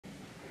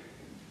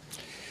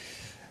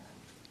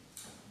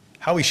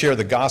how we share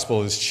the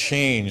gospel has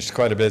changed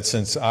quite a bit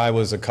since I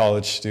was a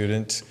college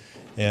student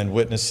and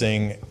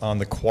witnessing on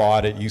the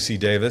quad at UC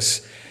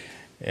Davis.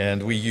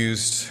 And we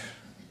used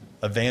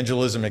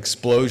evangelism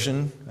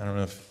explosion. I don't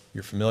know if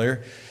you're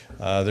familiar.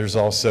 There's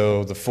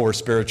also the 4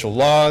 spiritual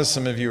laws.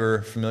 Some of you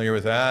are familiar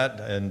with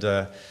that. And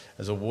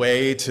as a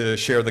way to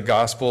share the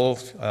gospel,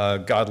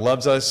 God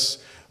loves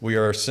us. We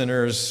are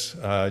sinners.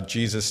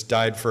 Jesus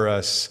died for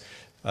us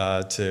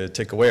to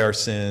take away our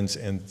sins,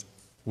 and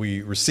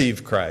we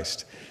receive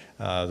Christ.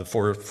 The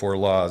four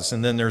laws.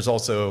 And then there's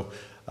also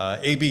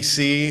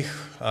ABC.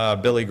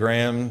 Billy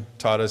Graham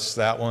taught us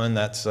that one.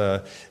 That's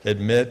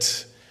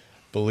admit,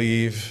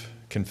 believe,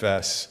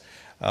 confess.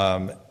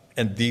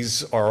 And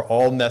these are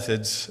all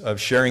methods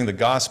of sharing the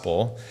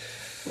gospel.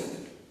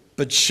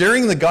 But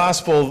sharing the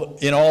gospel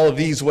in all of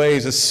these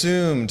ways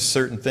assumed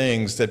certain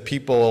things that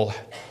people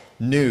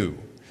knew.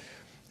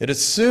 It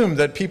assumed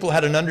that people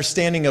had an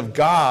understanding of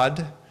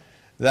God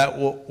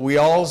that we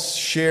all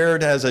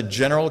shared as a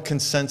general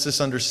consensus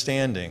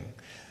understanding.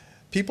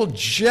 People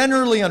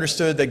generally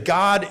understood that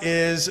God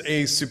is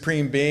a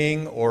supreme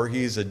being, or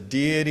he's a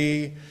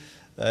deity,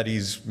 that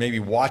he's maybe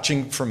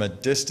watching from a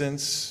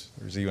distance.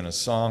 There's even a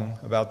song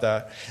about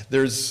that.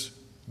 There's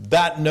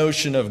that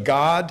notion of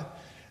God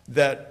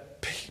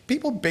that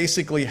people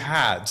basically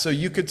had. So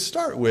you could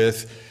start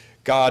with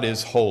God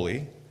is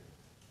holy,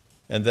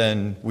 and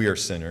then we are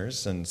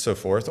sinners, and so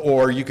forth.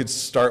 Or you could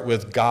start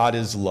with God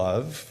is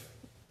love,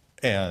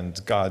 and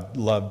God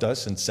loved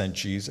us and sent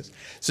Jesus.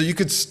 So you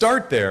could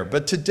start there,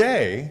 but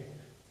today,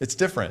 it's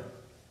different.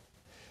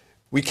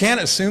 We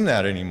can't assume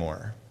that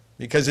anymore.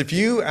 Because if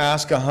you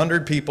ask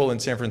 100 people in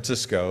San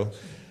Francisco,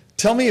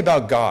 tell me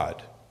about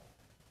God,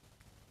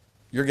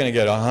 you're going to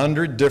get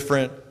 100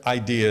 different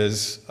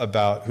ideas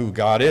about who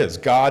God is.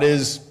 God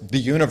is the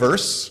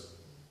universe.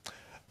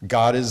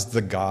 God is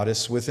the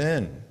goddess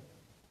within.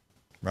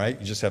 Right?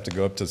 You just have to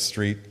go up to the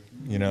street,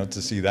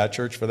 to see that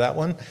church for that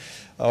one.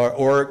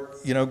 Or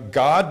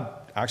God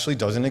actually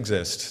doesn't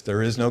exist.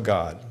 There is no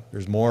God.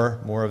 There's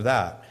more of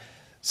that.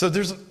 So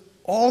there's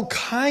all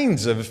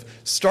kinds of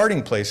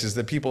starting places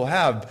that people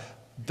have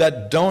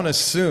that don't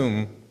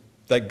assume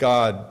that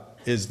God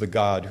is the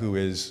God who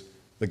is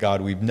the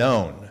God we've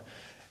known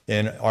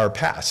in our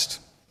past.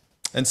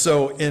 And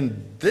so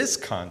in this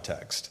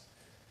context,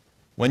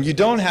 when you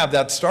don't have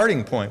that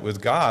starting point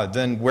with God,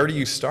 then where do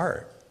you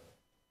start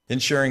in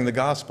sharing the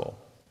gospel?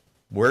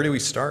 Where do we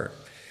start?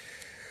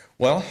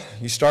 Well,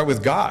 you start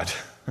with God.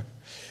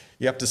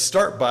 You have to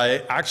start by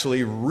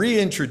actually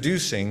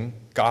reintroducing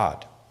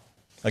God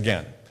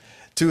again,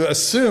 to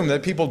assume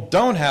that people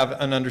don't have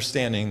an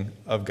understanding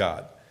of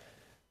God,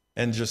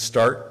 and just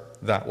start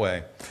that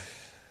way.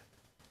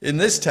 In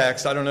this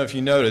text, I don't know if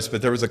you noticed,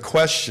 but there was a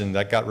question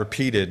that got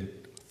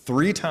repeated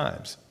 3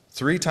 times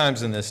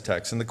in this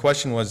text, and the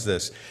question was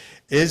this: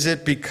 is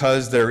it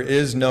because there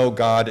is no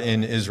God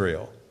in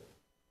Israel?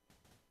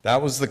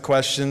 That was the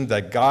question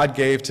that God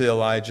gave to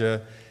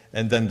Elijah,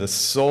 and then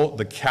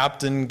the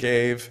captain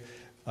gave,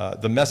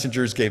 the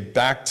messengers gave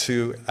back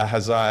to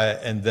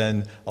Ahaziah, and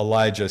then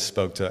Elijah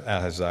spoke to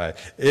Ahaziah.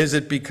 Is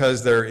it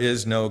because there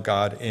is no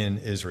God in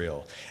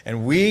Israel?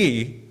 And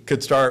we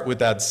could start with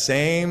that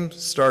same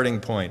starting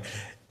point.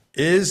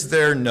 Is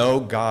there no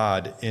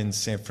God in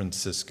San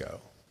Francisco?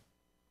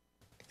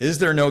 Is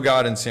there no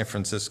God in San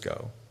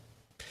Francisco?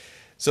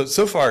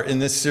 So far in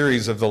this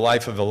series of the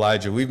life of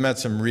Elijah, we've met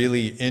some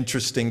really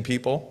interesting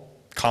people,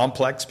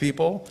 complex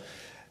people,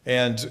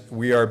 and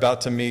we are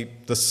about to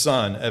meet the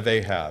son of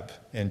Ahab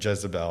and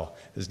Jezebel.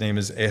 His name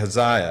is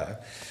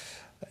Ahaziah.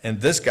 And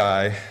this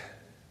guy,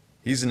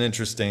 he's an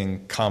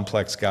interesting,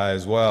 complex guy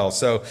as well.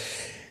 So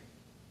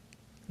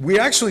we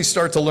actually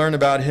start to learn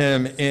about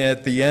him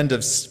at the end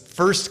of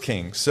 1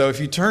 Kings. So if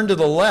you turn to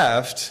the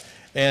left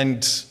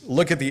and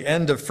look at the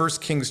end of 1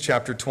 Kings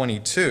chapter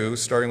 22,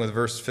 starting with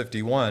verse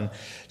 51,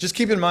 just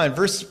keep in mind,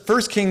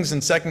 1 Kings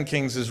and 2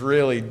 Kings is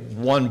really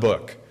one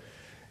book.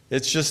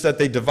 It's just that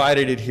they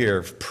divided it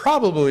here,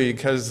 probably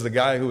because the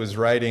guy who was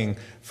writing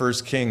 1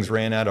 Kings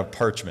ran out of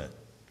parchment.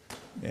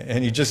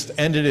 And he just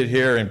ended it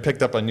here and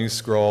picked up a new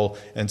scroll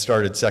and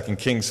started 2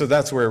 Kings. So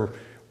that's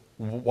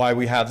why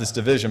we have this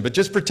division. But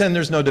just pretend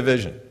there's no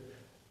division.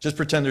 Just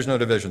pretend there's no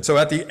division. So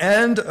at the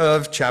end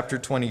of chapter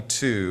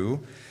 22,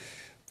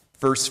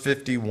 verse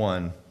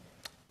 51,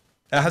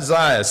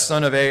 Ahaziah,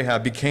 son of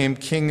Ahab, became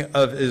king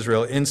of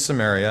Israel in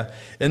Samaria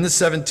in the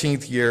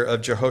 17th year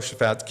of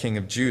Jehoshaphat, king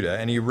of Judah,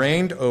 and he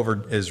reigned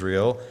over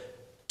Israel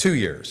 2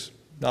 years,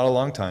 not a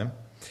long time.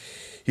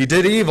 He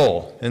did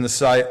evil in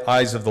the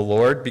eyes of the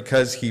Lord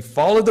because he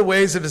followed the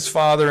ways of his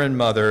father and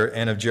mother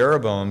and of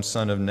Jeroboam,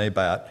 son of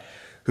Nebat,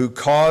 who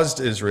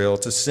caused Israel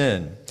to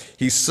sin.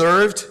 He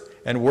served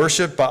and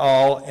worshiped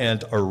Baal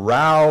and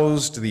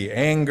aroused the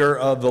anger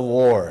of the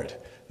Lord,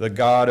 the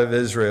God of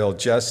Israel,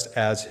 just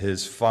as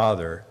his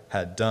father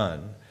had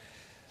done.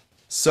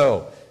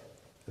 So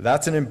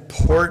that's an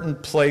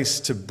important place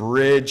to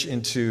bridge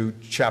into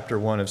chapter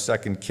 1 of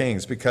 2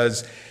 Kings,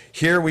 because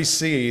here we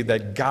see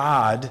that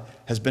God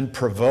has been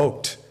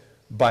provoked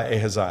by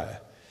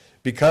Ahaziah.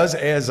 Because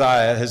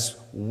Ahaziah has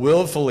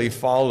willfully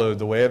followed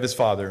the way of his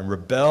father and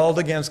rebelled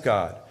against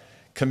God,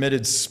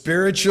 committed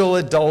spiritual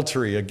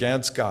adultery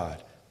against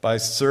God by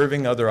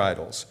serving other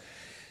idols.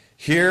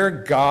 Here,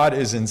 God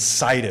is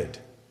incited,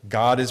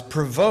 God is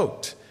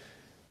provoked,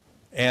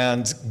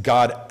 and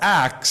God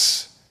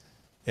acts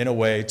in a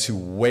way to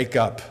wake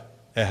up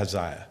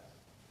Ahaziah,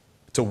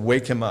 to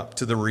wake him up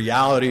to the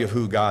reality of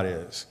who God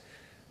is.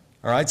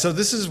 All right, so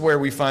this is where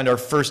we find our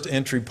first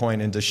entry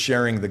point into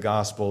sharing the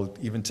gospel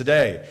even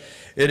today.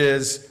 It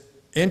is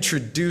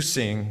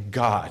introducing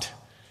God.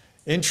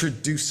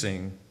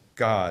 Introducing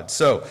God.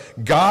 So,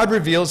 God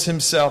reveals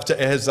himself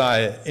to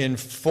Ahaziah in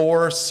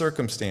 4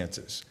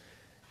 circumstances.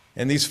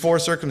 And these 4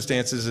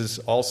 circumstances is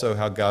also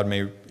how God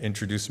may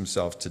introduce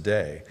himself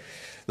today.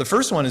 The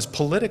first one is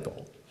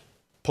political.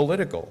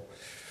 Political.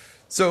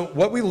 So,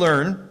 what we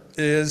learn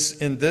is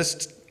in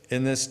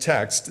this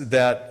text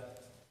that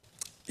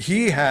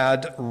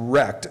God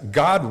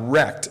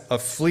wrecked a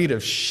fleet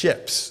of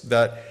ships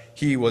that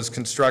he was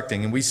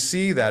constructing. And we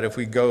see that if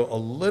we go a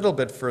little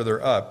bit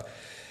further up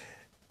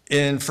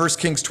in 1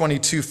 Kings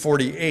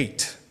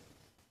 22:48.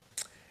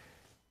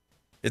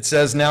 It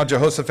says, "Now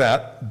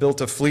Jehoshaphat built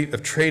a fleet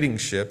of trading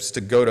ships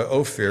to go to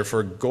Ophir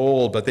for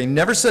gold, but they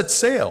never set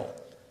sail.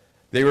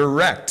 They were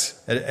wrecked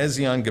at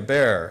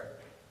Ezion-Geber.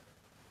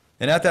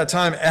 And at that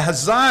time,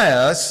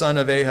 Ahaziah, son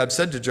of Ahab,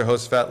 said to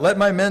Jehoshaphat, 'Let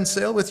my men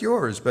sail with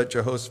yours.' But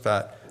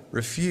Jehoshaphat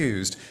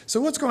refused."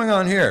 So what's going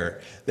on here?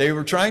 They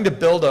were trying to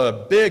build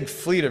a big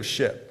fleet of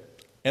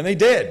ship, and they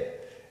did.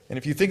 And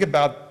if you think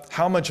about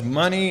how much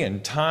money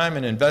and time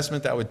and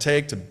investment that would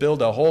take to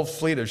build a whole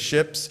fleet of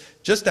ships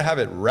just to have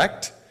it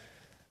wrecked,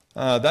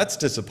 that's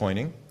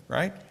disappointing,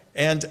 right?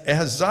 And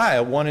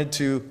Ahaziah wanted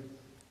to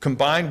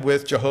combine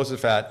with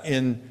Jehoshaphat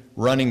in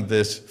running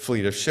this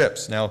fleet of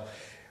ships. Now,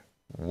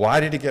 why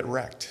did it get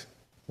wrecked?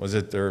 Was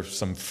it there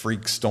some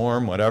freak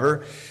storm,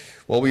 whatever?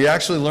 Well, we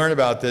actually learn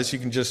about this. You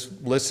can just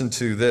listen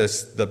to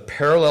this. The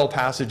parallel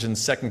passage in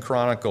 2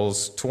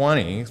 Chronicles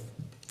 20,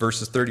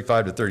 verses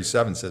 35 to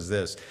 37 says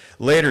this.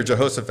 "Later,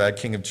 Jehoshaphat,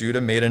 king of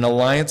Judah, made an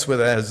alliance with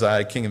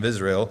Ahaziah, king of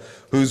Israel,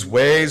 whose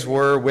ways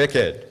were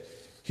wicked.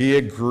 He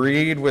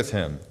agreed with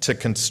him to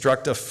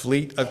construct a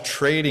fleet of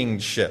trading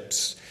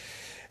ships.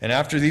 And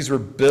after these were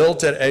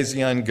built at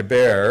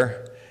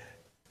Ezion-Geber,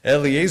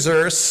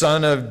 Eleazar,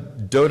 son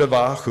of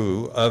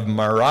Dodavahu of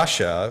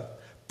Marasha,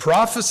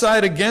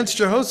 prophesied against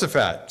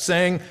Jehoshaphat,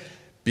 saying,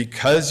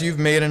 'Because you've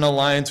made an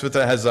alliance with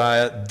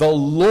Ahaziah, the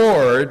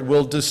Lord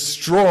will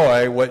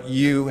destroy what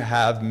you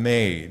have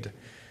made.'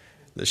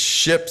 The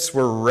ships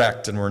were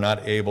wrecked and were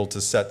not able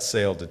to set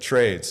sail to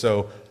trade."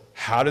 So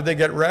how did they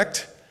get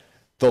wrecked?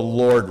 The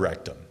Lord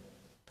wrecked them.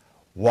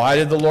 Why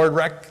did the Lord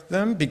wreck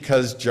them?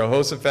 Because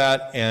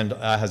Jehoshaphat and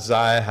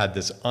Ahaziah had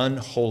this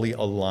unholy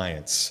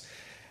alliance.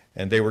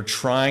 And they were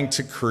trying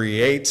to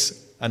create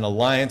an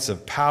alliance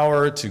of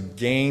power to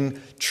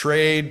gain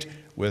trade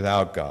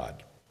without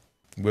God.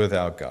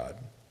 Without God.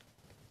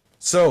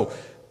 So,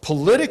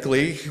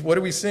 politically, what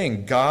are we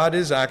seeing? God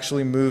is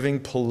actually moving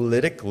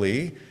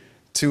politically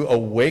to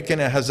awaken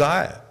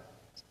Ahaziah.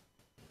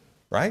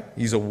 Right?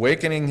 He's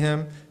awakening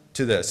him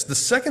to this. The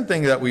second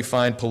thing that we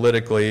find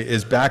politically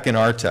is back in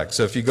our text.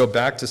 So if you go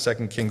back to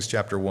 2 Kings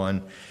chapter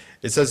 1,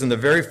 it says in the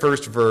very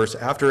first verse,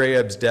 after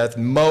Ahab's death,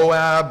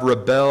 Moab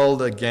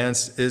rebelled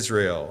against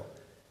Israel.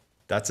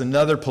 That's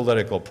another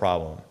political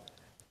problem.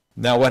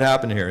 Now what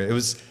happened here? It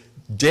was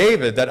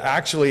David that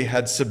actually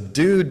had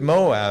subdued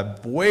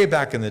Moab way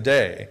back in the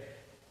day.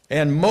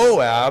 And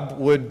Moab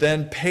would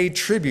then pay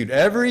tribute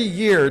every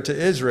year to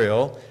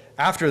Israel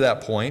after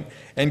that point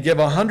and give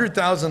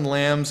 100,000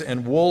 lambs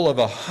and wool of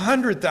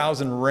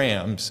 100,000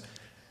 rams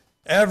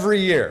every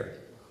year.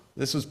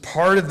 This was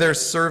part of their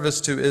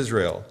service to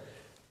Israel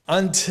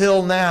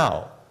until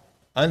now,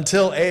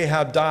 until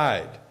Ahab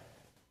died.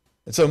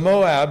 And so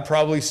Moab,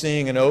 probably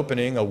seeing an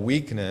opening, a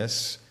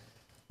weakness,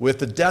 with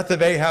the death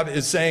of Ahab,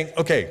 is saying,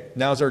 okay,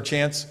 now's our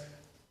chance.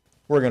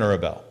 We're going to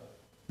rebel.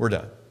 We're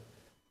done.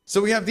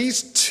 So we have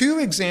these two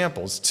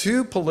examples,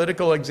 two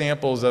political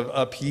examples of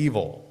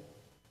upheaval.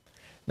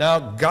 Now,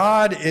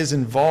 God is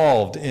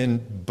involved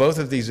in both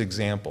of these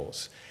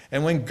examples.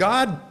 And when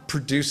God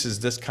produces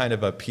this kind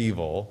of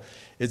upheaval,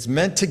 it's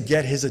meant to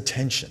get his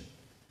attention.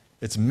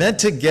 It's meant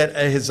to get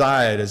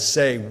Ahaziah to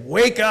say,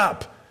 wake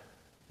up.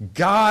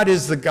 God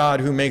is the God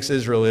who makes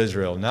Israel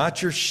Israel,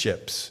 not your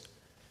ships.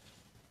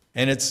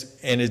 And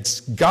it's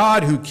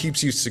God who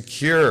keeps you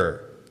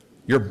secure,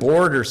 your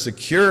border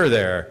secure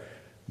there.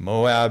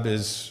 Moab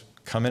is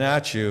coming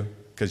at you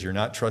because you're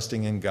not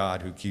trusting in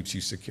God who keeps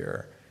you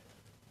secure.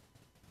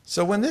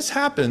 So when this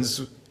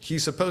happens,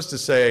 he's supposed to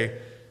say,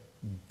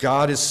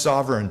 God is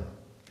sovereign.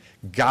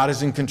 God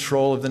is in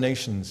control of the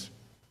nations.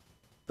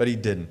 But he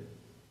didn't.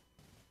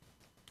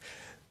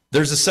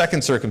 There's a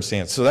second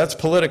circumstance. So that's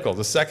political.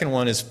 The second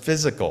one is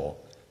physical.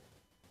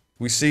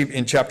 We see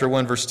in chapter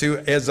 1, verse 2,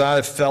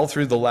 Ahaziah fell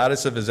through the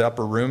lattice of his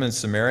upper room in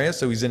Samaria.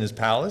 So he's in his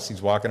palace.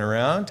 He's walking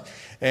around.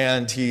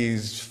 And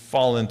he's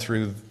fallen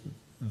through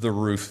the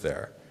roof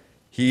there.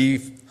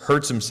 He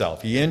hurts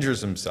himself, he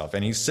injures himself,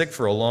 and he's sick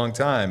for a long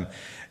time.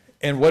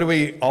 And what do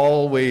we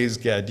always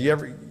get?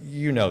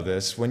 You know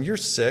this, when you're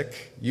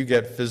sick, you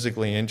get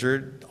physically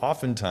injured,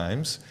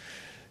 oftentimes,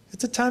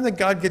 it's a time that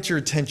God gets your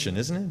attention,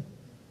 isn't it?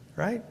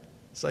 Right?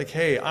 It's like,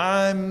 hey,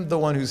 I'm the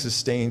one who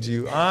sustains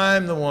you.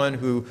 I'm the one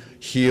who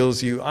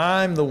heals you.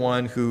 I'm the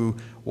one who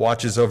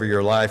watches over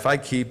your life. I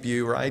keep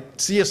you, right?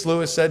 C.S.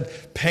 Lewis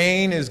said,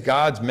 pain is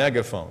God's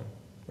megaphone,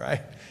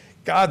 right?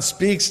 God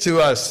speaks to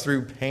us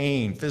through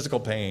pain, physical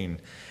pain.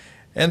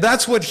 And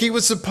that's what he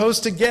was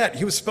supposed to get.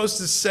 He was supposed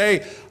to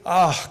say,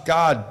 oh,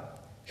 God,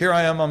 here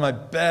I am on my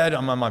bed,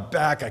 I'm on my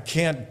back, I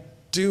can't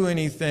do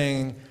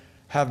anything.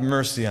 Have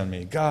mercy on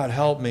me. God,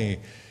 help me.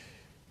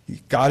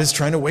 God is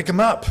trying to wake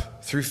him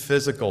up through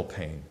physical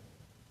pain.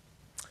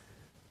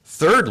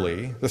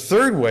 Thirdly, the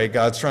third way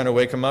God's trying to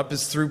wake him up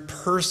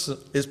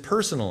is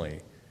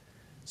personally.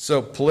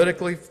 So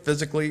politically,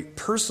 physically,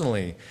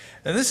 personally.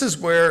 And this is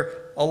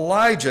where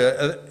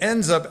Elijah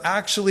ends up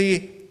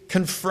actually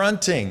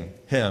confronting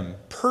him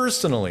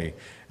personally.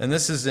 And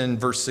this is in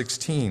verse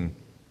 16,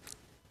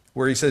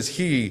 where he says,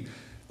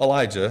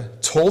 Elijah,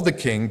 told the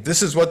king,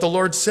 this is what the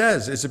Lord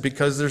says. Is it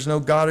because there's no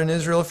God in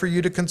Israel for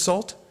you to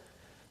consult?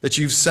 That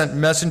you've sent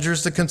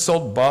messengers to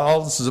consult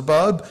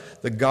Baal-zebub,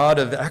 the god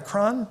of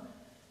Ekron?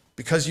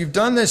 Because you've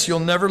done this, you'll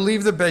never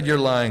leave the bed you're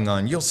lying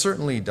on. You'll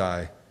certainly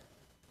die.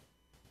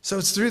 So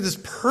it's through this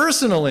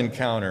personal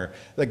encounter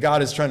that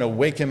God is trying to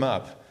wake him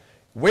up.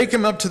 Wake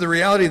him up to the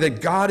reality that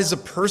God is a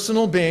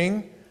personal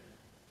being,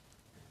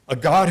 a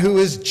God who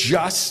is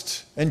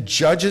just and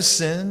judges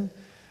sin,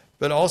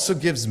 but also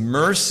gives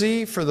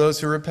mercy for those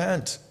who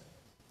repent.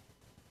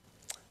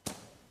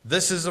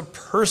 This is a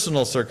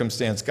personal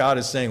circumstance. God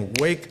is saying,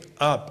 wake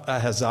up,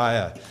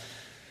 Ahaziah.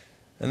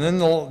 And then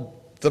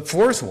the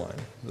fourth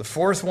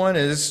one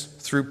is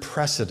through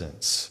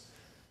precedence.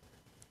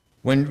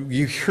 When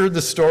you hear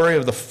the story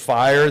of the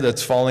fire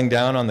that's falling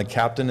down on the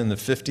captain in the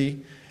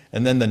 50,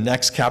 and then the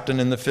next captain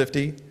in the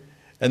 50,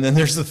 and then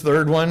there's the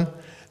third one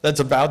that's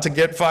about to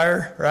get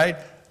fire, right?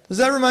 Does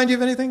that remind you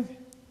of anything?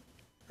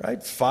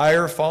 Right?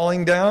 Fire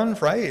falling down,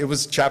 right? It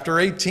was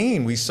chapter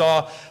 18. We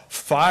saw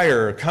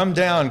fire come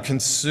down,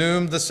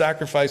 consume the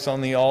sacrifice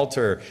on the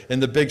altar in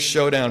the big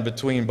showdown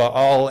between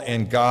Baal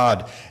and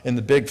God in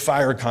the big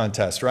fire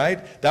contest,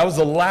 right? That was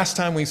the last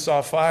time we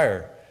saw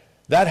fire.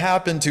 That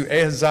happened to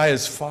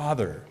Ahaziah's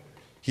father.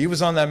 He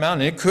was on that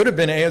mountain. It could have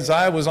been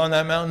Ahaziah was on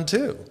that mountain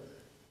too.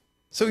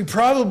 So he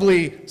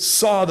probably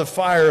saw the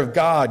fire of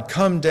God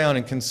come down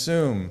and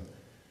consume.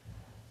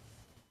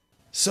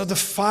 So the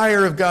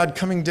fire of God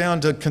coming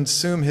down to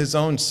consume his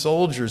own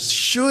soldiers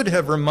should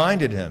have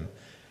reminded him.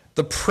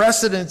 The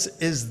precedence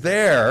is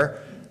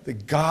there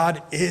that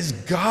God is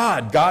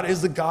God. God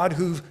is the God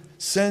who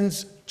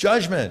sends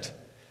judgment.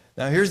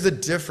 Now here's the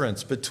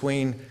difference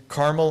between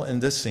Carmel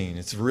and this scene.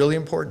 It's really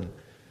important.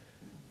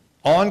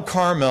 On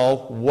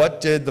Carmel,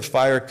 what did the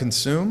fire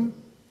consume?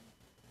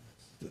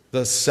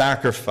 The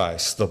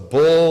sacrifice, the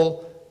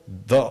bull,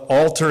 the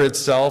altar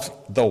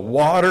itself, the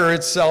water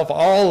itself,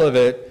 all of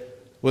it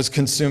was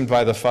consumed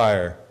by the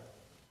fire.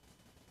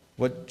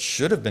 What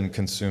should have been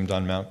consumed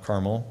on Mount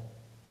Carmel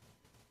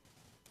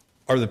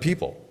are the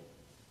people,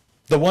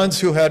 the ones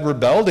who had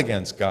rebelled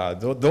against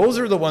God. Those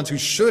are the ones who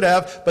should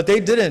have, but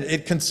they didn't.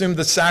 It consumed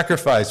the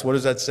sacrifice. What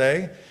does that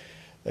say?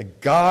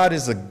 That God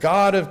is the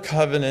God of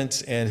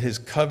covenants, and his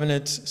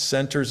covenant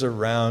centers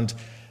around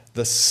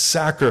the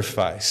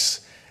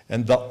sacrifice.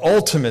 And the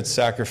ultimate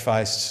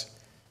sacrifice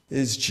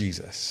is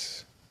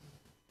Jesus.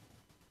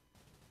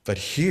 But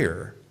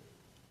here,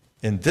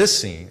 in this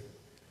scene,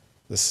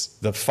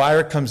 the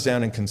fire comes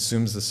down and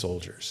consumes the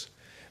soldiers,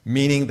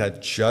 meaning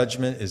that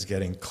judgment is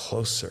getting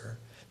closer.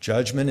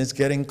 Judgment is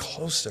getting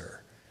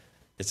closer.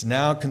 It's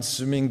now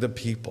consuming the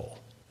people.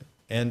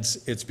 And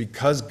it's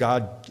because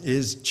God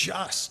is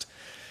just.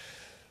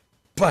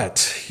 But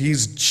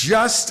he's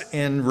just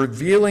in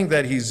revealing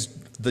that he's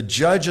the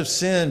judge of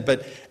sin.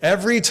 But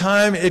every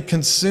time it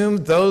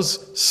consumed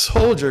those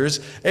soldiers,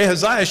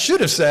 Ahaziah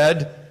should have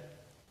said,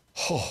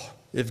 oh,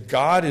 if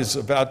God is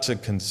about to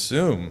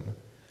consume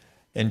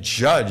and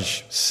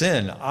judge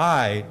sin,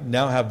 I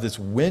now have this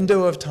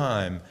window of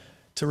time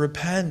to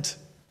repent.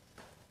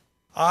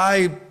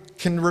 I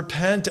can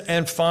repent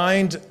and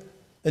find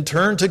and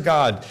turn to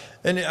God.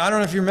 And I don't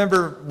know if you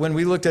remember when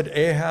we looked at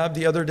Ahab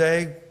the other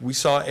day, we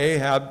saw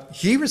Ahab,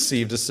 he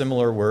received a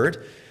similar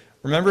word.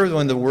 Remember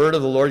when the word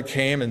of the Lord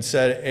came and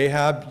said,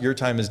 Ahab, your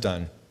time is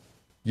done.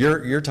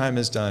 Your time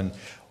is done.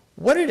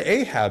 What did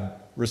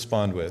Ahab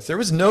respond with? There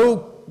was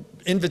no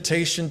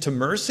invitation to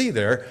mercy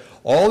there.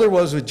 All there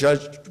was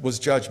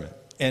judgment.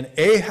 And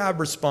Ahab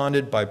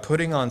responded by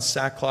putting on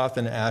sackcloth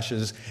and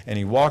ashes, and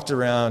he walked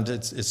around,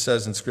 it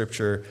says in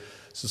Scripture,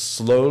 so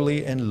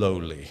slowly and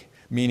lowly,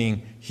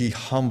 meaning he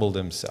humbled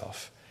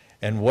himself.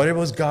 And what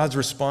was God's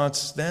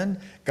response then?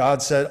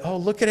 God said, oh,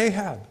 look at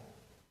Ahab.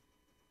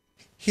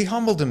 He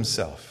humbled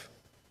himself.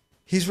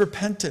 He's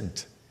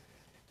repentant.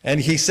 And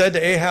he said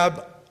to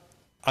Ahab,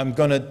 I'm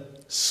going to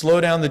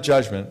slow down the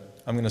judgment.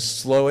 I'm going to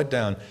slow it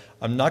down.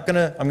 I'm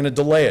going to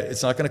delay it.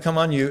 It's not going to come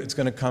on you. It's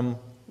going to come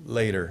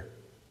later.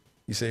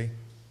 You see?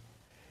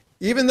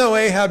 Even though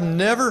Ahab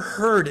never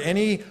heard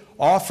any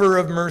offer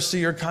of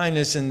mercy or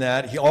kindness in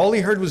that, all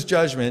he heard was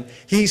judgment,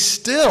 he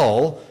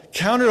still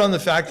counted on the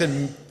fact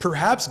that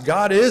perhaps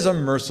God is a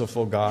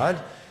merciful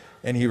God,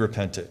 and he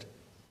repented.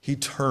 He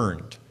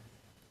turned.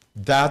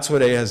 That's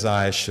what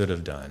Ahaziah should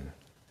have done.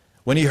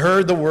 When he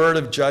heard the word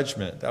of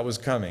judgment that was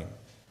coming,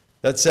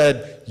 that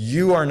said,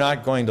 you are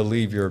not going to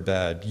leave your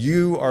bed.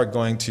 You are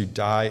going to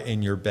die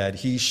in your bed.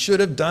 He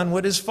should have done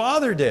what his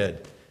father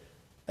did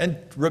and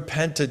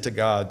repented to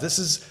God. This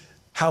is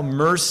how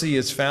mercy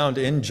is found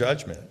in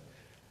judgment.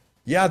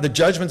 Yeah, the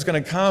judgment's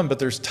going to come, but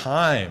there's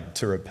time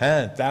to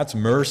repent. That's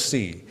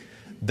mercy.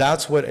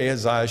 That's what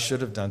Ahaziah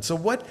should have done. So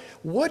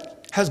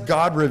what has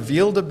God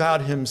revealed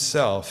about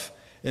himself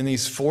in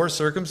these four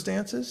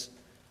circumstances?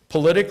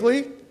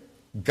 Politically,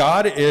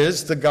 God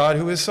is the God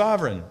who is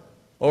sovereign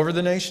over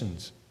the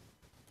nations,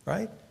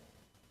 right?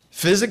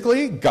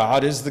 Physically,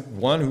 God is the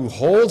one who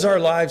holds our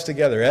lives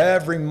together.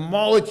 Every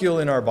molecule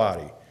in our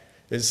body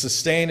is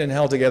sustained and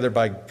held together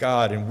by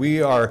God, and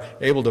we are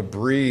able to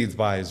breathe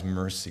by his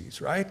mercies,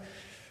 right?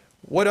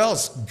 What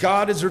else?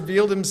 God has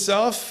revealed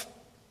himself.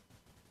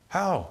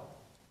 How?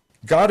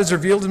 God has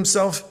revealed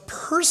himself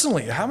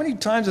personally. How many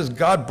times has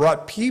God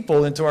brought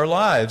people into our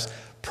lives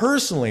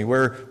personally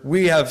where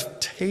we have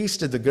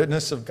tasted the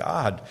goodness of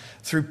God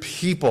through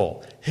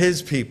people,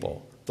 his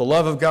people, the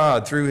love of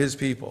God through his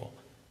people?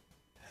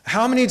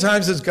 How many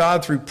times has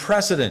God, through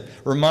precedent,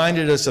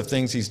 reminded us of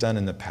things he's done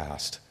in the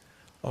past?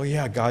 Oh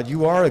yeah, God,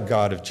 you are a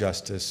God of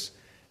justice,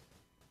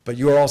 but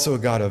you are also a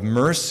God of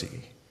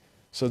mercy.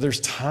 So there's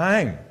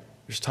time.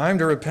 There's time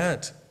to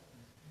repent.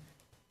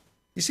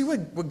 You see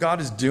what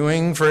God is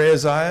doing for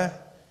Ahaziah?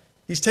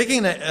 He's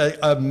taking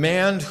a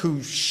man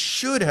who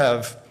should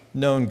have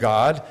known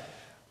God,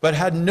 but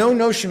had no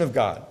notion of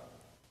God.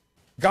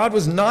 God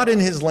was not in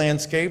his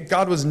landscape.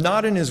 God was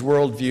not in his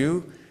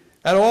worldview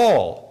at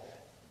all.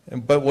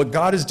 But what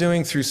God is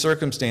doing through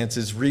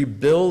circumstances,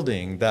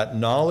 rebuilding that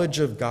knowledge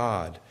of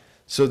God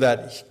so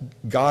that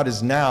God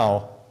is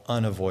now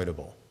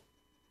unavoidable.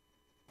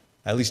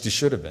 At least he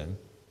should have been.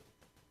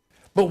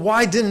 But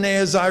why didn't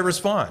Ahaziah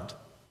respond?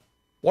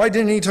 Why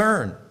didn't he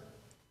turn?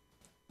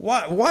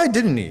 Why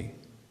didn't he?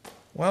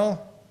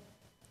 Well,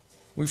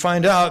 we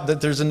find out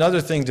that there's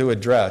another thing to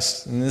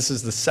address, and this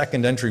is the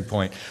second entry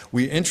point.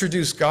 We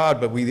introduce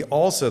God, but we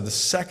also, the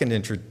second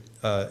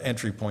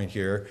entry point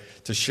here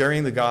to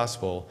sharing the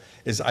gospel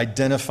is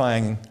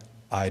identifying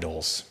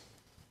idols.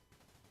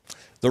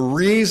 The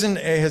reason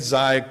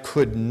Ahaziah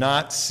could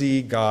not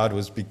see God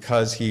was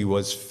because he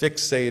was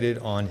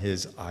fixated on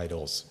his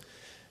idols.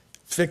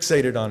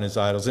 Fixated on his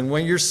idols. And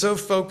when you're so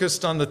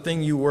focused on the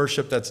thing you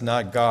worship that's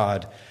not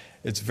God,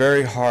 it's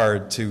very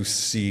hard to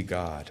see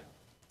God.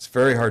 It's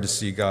very hard to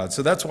see God.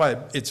 So that's why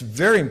it's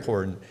very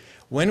important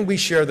when we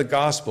share the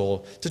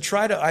gospel to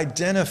try to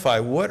identify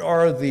what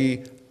are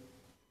the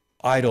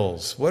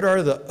idols, what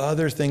are the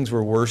other things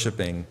we're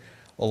worshiping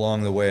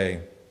along the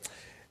way.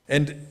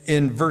 And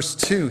in verse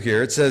 2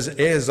 here, it says,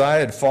 Ahaziah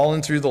had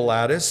fallen through the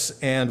lattice,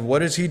 and what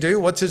does he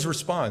do? What's his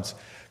response?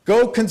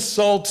 Go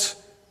consult.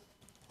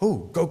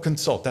 Go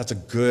consult. That's a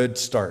good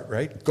start,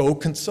 right? Go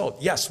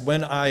consult. Yes,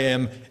 when I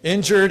am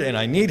injured and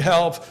I need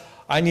help,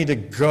 I need to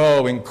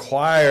go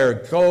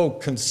inquire, go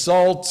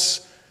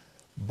consult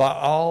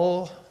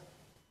Baal-zebub.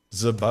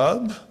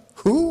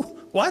 Who?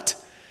 What?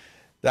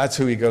 That's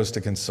who he goes to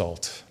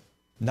consult.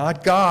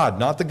 Not God,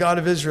 not the God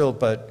of Israel,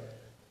 but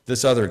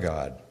this other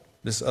God.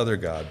 This other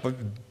God.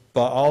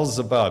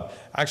 Baal-zebub.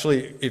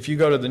 Actually, if you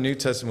go to the New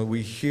Testament,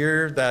 we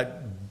hear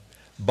that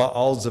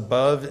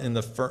Baal-zebub in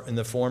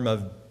the form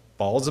of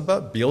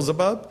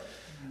Beelzebub.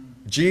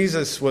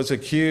 Jesus was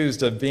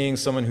accused of being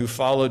someone who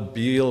followed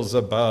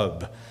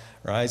Beelzebub,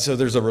 right? So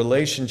there's a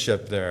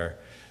relationship there,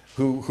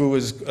 who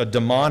is a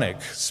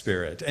demonic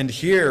spirit. And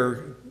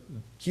here,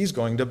 he's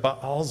going to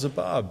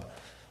Baal-zebub.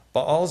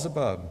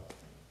 Baal-zebub.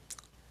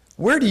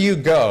 Where do you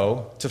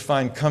go to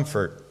find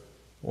comfort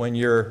when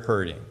you're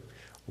hurting?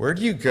 Where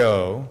do you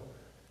go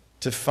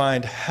to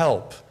find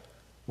help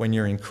when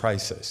you're in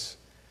crisis?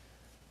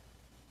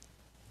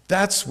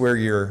 That's what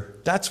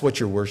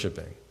you're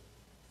worshiping.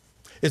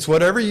 It's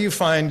whatever you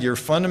find your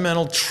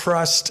fundamental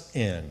trust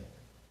in.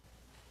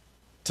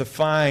 To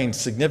find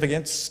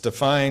significance, to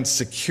find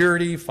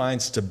security,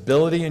 find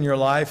stability in your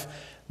life,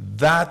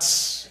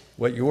 that's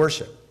what you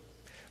worship.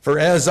 For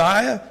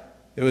Ahaziah,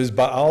 it was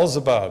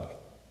Baal-zebub.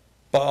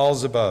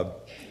 Baal-zebub.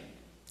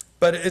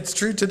 But it's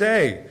true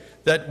today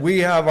that we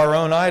have our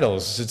own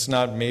idols. It's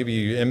not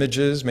maybe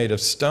images made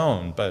of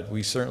stone, but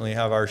we certainly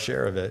have our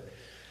share of it.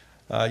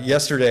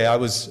 Yesterday, I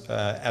was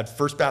at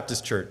First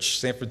Baptist Church,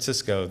 San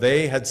Francisco.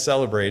 They had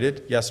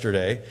celebrated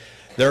yesterday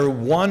their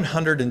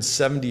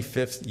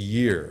 175th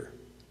year.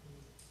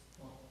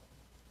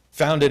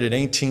 Founded in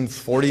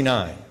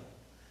 1849.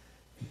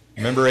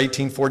 Remember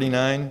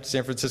 1849,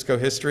 San Francisco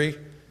history?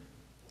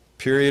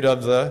 Period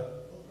of the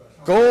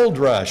gold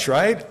rush,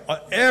 right?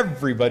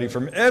 Everybody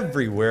from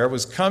everywhere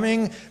was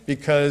coming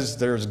because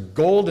there's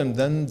gold and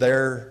then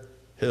there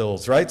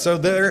hills, right? So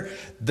there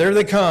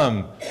they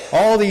come,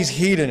 all these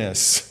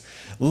hedonists,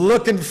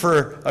 looking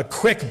for a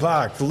quick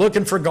buck,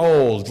 looking for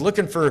gold,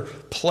 looking for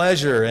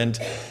pleasure. And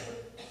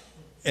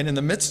in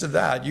the midst of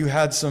that, you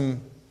had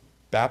some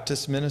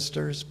Baptist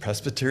ministers,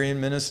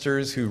 Presbyterian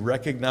ministers who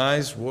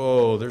recognized,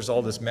 whoa, there's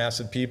all this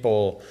massive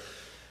people.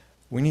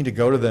 We need to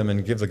go to them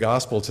and give the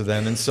gospel to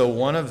them. And so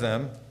one of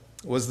them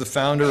was the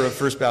founder of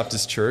First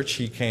Baptist Church.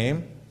 He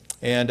came,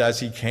 and as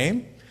he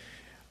came,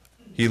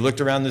 he looked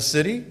around the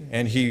city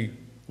and he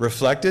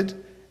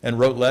reflected and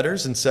wrote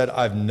letters and said,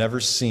 I've never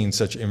seen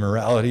such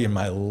immorality in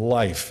my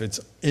life. It's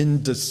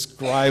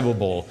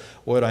indescribable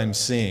what I'm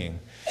seeing.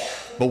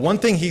 But one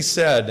thing he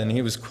said, and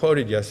he was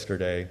quoted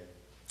yesterday,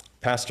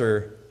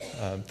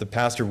 the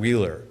pastor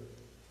Wheeler,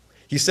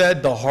 he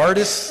said, the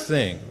hardest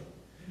thing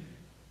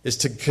is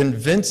to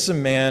convince a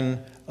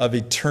man of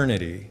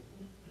eternity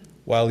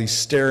while he's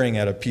staring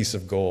at a piece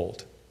of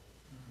gold.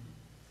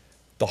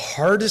 The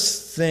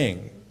hardest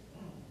thing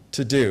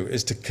to do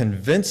is to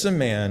convince a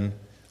man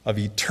of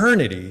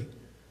eternity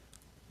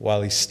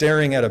while he's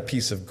staring at a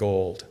piece of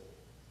gold.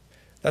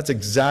 That's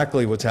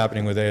exactly what's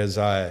happening with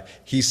Ahaziah.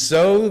 He's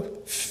so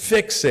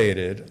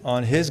fixated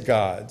on his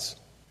gods.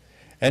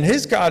 And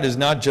his God is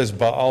not just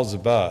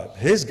Baal-zebub.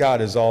 His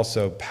God is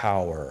also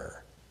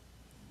power.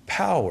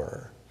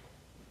 Power.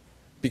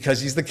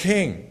 Because he's the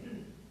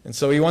king. And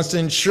so he wants to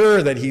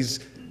ensure that he's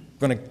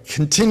going to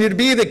continue to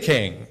be the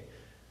king.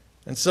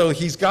 And so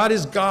he's got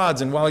his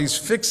gods, and while he's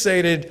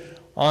fixated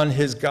on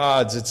his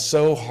gods, it's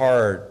so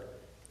hard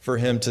for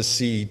him to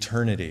see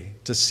eternity,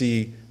 to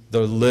see the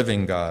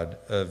living God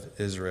of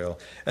Israel.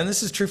 And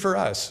this is true for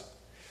us.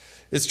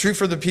 It's true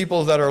for the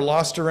people that are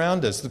lost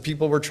around us, the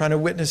people we're trying to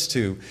witness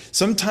to.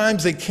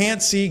 Sometimes they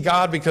can't see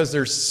God because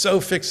they're so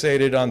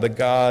fixated on the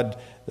God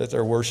that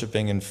they're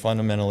worshiping and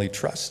fundamentally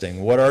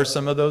trusting. What are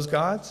some of those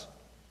gods?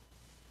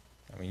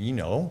 I mean, you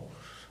know,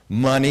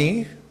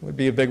 money would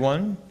be a big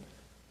one.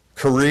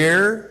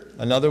 Career,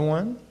 another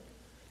one.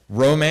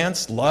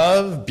 Romance,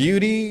 love,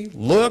 beauty,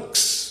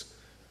 looks.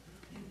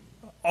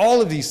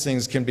 All of these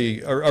things can be,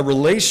 a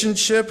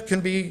relationship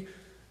can be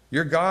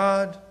your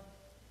God.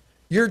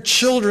 Your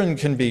children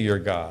can be your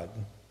God.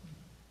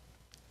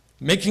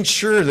 Making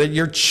sure that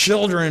your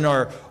children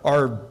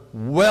are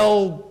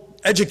well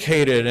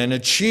educated and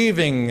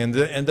achieving and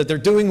that they're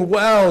doing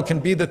well can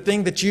be the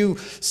thing that you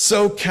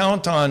so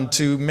count on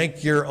to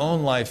make your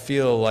own life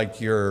feel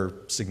like you're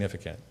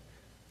significant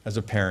as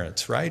a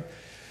parent, right?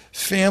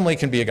 Family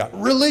can be a God.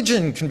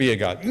 Religion can be a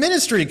God.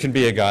 Ministry can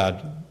be a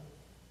God.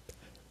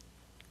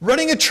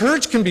 Running a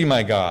church can be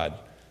my God,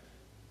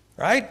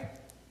 right?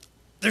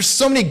 There's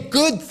so many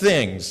good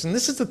things, and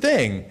this is the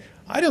thing.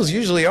 Idols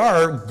usually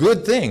are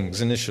good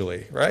things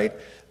initially, right?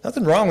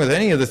 Nothing wrong with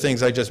any of the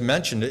things I just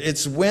mentioned.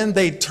 It's when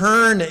they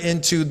turn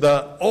into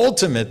the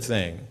ultimate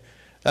thing.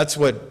 That's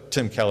what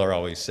Tim Keller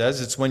always says.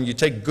 It's when you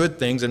take good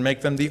things and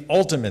make them the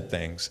ultimate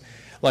things.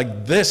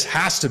 Like, this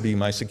has to be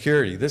my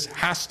security. This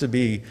has to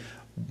be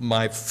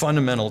my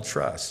fundamental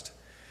trust.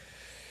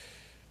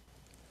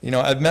 You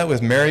know, I've met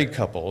with married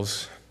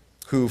couples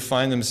who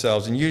find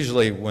themselves, and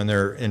usually when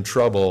they're in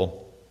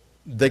trouble,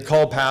 they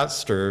call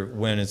pastor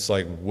when it's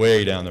like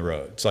way down the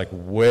road. It's like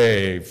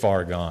way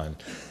far gone.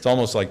 It's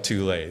almost like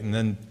too late. And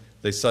then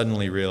they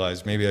suddenly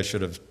realize maybe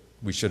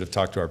we should have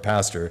talked to our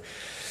pastor.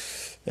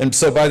 And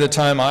so by the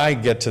time I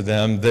get to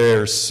them,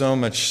 there's so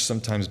much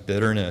sometimes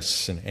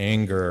bitterness and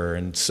anger.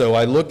 And so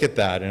I look at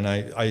that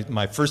and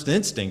my first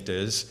instinct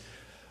is,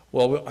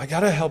 well, I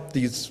got to help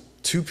these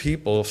two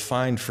people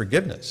find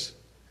forgiveness,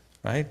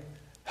 right?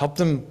 Help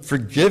them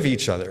forgive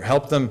each other.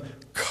 Help them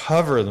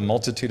cover the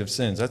multitude of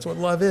sins. That's what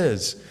love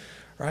is,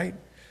 right?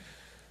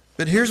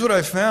 But here's what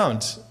I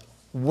found.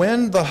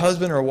 When the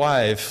husband or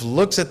wife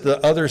looks at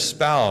the other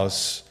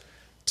spouse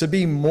to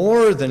be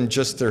more than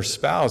just their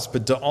spouse,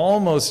 but to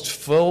almost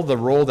fill the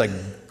role that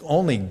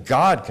only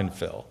God can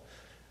fill.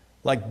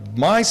 Like,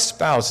 my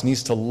spouse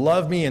needs to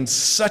love me in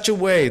such a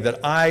way that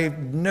I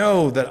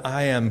know that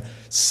I am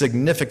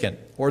significant,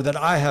 or that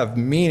I have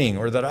meaning,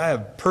 or that I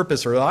have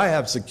purpose, or I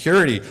have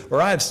security,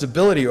 or I have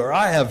stability, or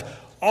I have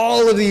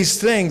all of these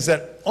things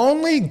that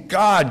only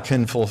God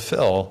can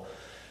fulfill.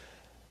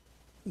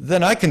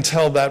 Then I can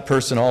tell that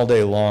person all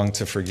day long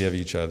to forgive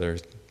each other,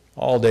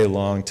 all day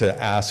long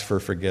to ask for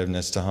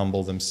forgiveness, to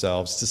humble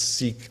themselves, to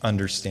seek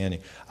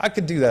understanding. I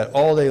could do that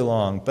all day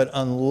long, but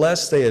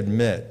unless they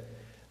admit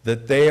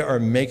that they are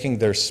making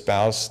their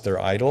spouse their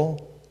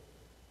idol,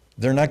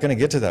 they're not going to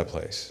get to that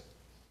place.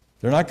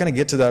 They're not going to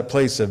get to that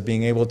place of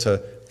being able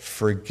to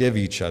forgive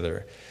each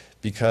other.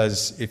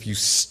 Because if you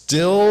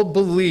still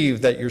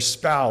believe that your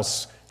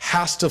spouse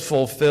has to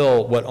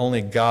fulfill what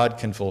only God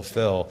can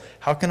fulfill,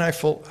 how can I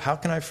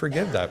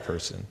forgive that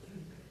person?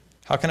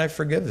 How can I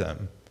forgive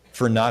them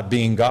for not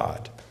being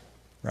God,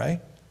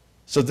 right?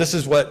 So this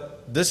is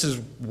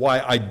why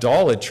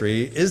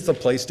idolatry is the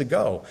place to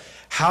go.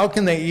 How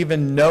can they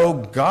even know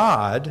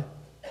God?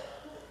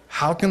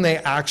 How can they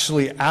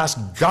actually ask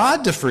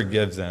God to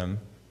forgive them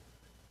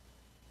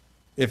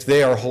if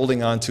they are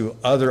holding on to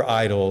other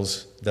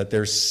idols that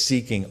they're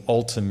seeking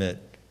ultimate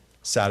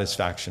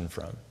satisfaction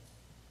from,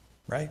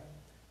 right?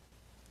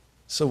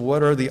 So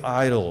what are the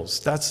idols?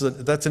 That's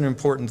an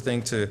important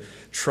thing to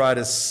try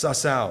to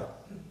suss out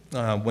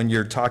when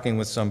you're talking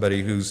with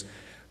somebody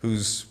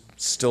who's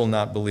still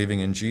not believing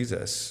in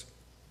Jesus.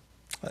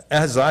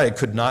 Ahaziah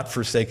could not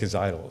forsake his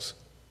idols.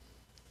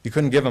 He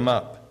couldn't give them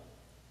up.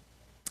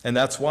 And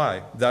that's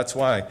why.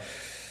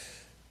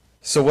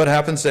 So what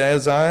happens to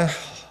Ahaziah?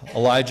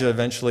 Elijah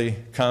eventually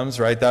comes,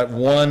 right? That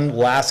one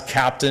last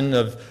captain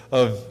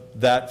of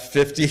that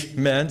 50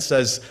 men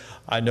says,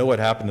 I know what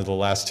happened to the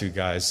last two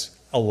guys.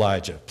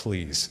 Elijah,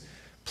 please,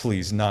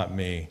 not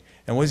me.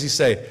 And what does he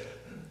say?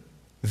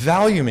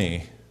 Value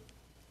me.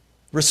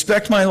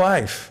 Respect my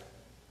life.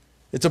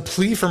 It's a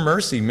plea for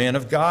mercy, man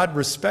of God,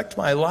 respect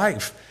my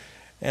life.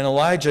 And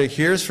Elijah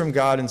hears from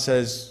God and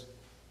says,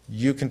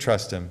 you can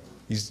trust him.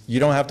 You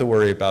don't have to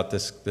worry about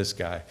this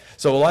guy.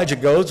 So Elijah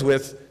goes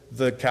with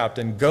the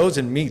captain, goes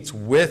and meets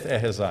with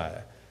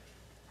Ahaziah.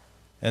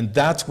 And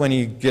that's when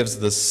he gives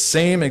the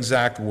same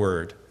exact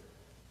word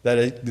that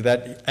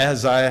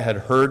Ahaziah had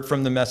heard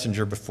from the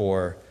messenger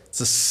before. It's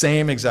the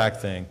same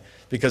exact thing,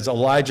 because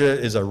Elijah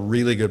is a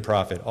really good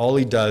prophet. All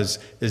he does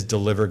is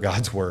deliver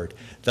God's word.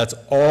 That's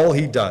all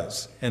he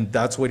does, and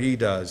that's what he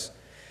does.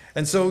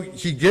 And so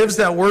he gives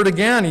that word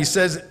again. He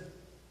says,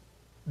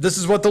 this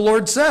is what the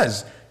Lord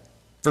says.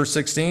 Verse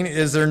 16,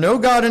 is there no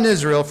God in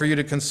Israel for you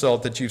to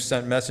consult, that you've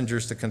sent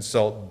messengers to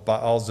consult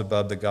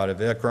Baal-zebub, the god of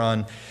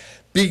Ekron?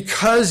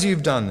 Because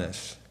you've done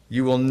this,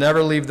 you will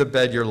never leave the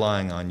bed you're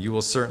lying on. You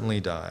will certainly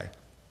die.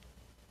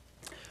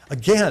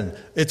 Again,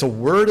 it's a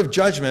word of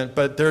judgment,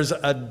 but there's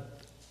an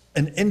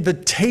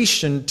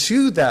invitation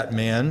to that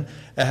man,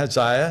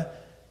 Ahaziah,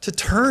 to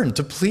turn,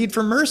 to plead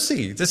for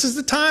mercy. This is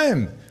the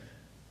time.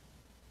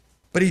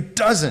 But he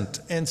doesn't.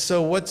 And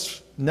so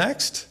what's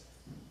next?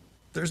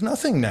 There's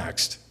nothing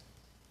next.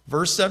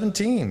 Verse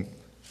 17,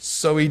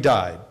 so he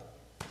died.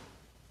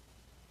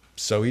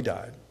 So he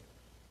died,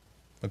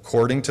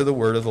 according to the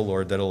word of the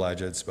Lord that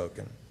Elijah had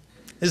spoken.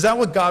 Is that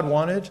what God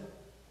wanted?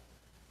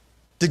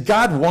 Did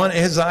God want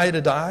Ahaziah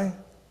to die?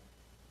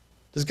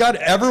 Does God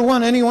ever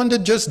want anyone to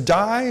just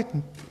die?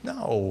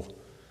 No.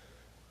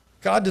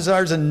 God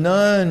desires that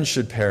none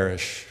should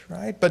perish,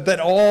 right? But that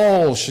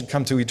all should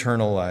come to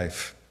eternal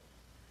life.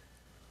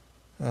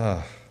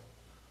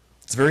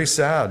 It's very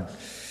sad.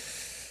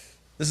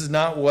 This is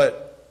not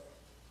what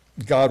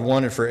God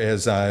wanted for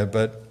Ahaziah,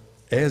 but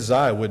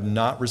Ahaziah would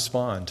not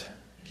respond.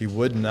 He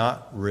would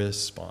not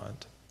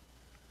respond.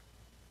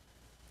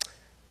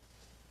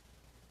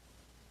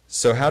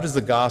 So how does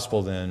the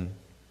gospel then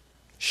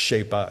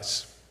shape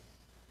us?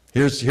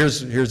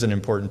 Here's an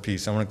important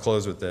piece. I want to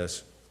close with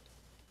this.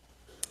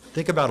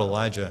 Think about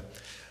Elijah.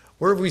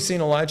 Where have we seen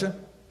Elijah?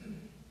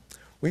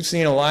 We've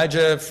seen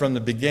Elijah from the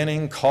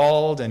beginning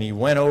called, and he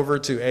went over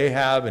to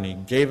Ahab, and he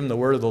gave him the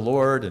word of the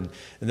Lord, and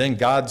then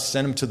God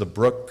sent him to the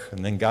brook,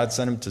 and then God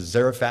sent him to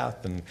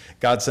Zarephath, and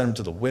God sent him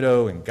to the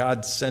widow, and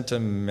God sent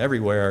him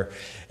everywhere.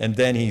 And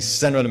then he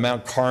sent him to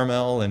Mount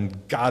Carmel,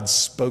 and God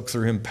spoke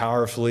through him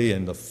powerfully,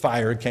 and the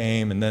fire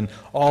came, and then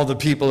all the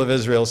people of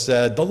Israel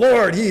said, the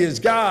Lord, he is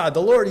God, the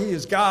Lord, he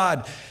is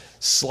God.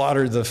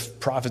 Slaughtered the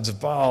prophets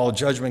of Baal,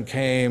 judgment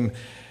came,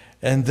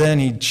 and then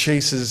he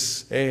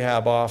chases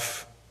Ahab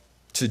off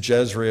to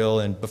Jezreel,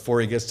 and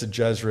before he gets to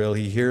Jezreel,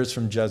 he hears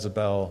from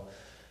Jezebel,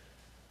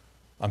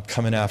 I'm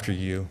coming after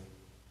you.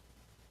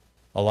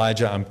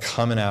 Elijah, I'm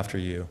coming after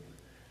you.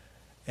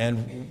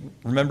 And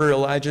remember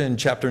Elijah in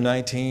chapter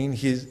 19?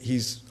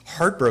 He's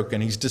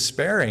heartbroken, he's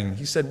despairing.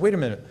 He said, wait a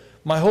minute,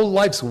 my whole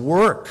life's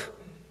work,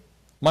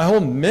 my whole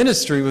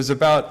ministry was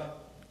about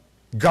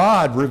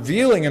God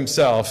revealing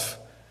himself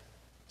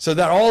so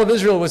that all of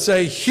Israel would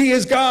say, he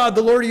is God,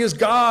 the Lord, he is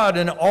God,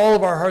 and all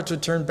of our hearts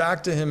would turn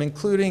back to him,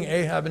 including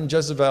Ahab and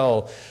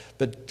Jezebel.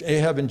 But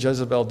Ahab and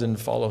Jezebel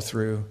didn't follow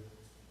through.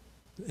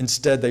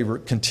 Instead, they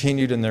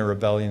continued in their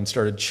rebellion and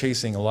started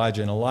chasing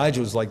Elijah. And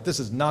Elijah was like,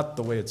 this is not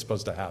the way it's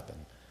supposed to happen.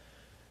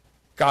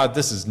 God,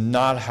 this is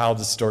not how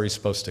the story's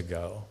supposed to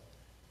go.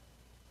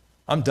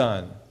 I'm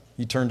done.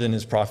 He turned in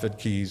his prophet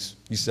keys.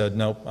 He said,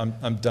 nope,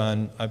 I'm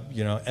done.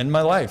 End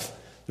my life.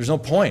 There's no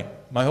point.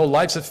 My whole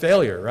life's a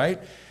failure,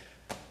 right?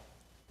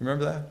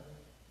 Remember that?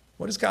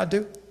 What does God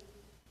do?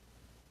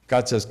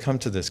 God says, come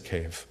to this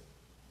cave,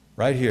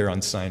 right here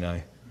on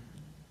Sinai.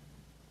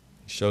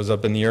 He shows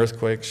up in the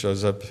earthquake,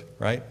 shows up,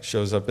 right?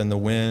 Shows up in the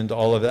wind,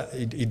 all of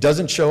that. He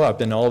doesn't show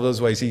up in all of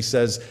those ways. He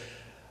says,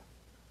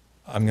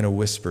 I'm going to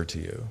whisper to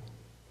you.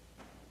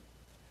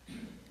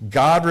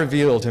 God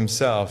revealed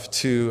himself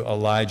to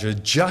Elijah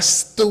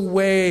just the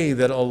way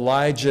that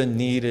Elijah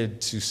needed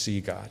to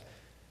see God.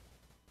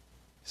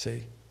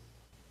 See?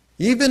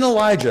 Even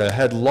Elijah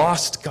had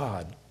lost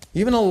God.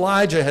 Even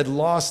Elijah had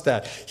lost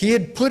that. He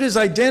had put his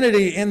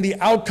identity in the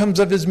outcomes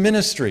of his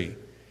ministry.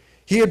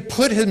 He had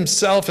put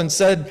himself and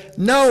said,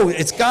 no,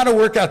 it's got to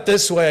work out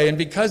this way. And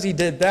because he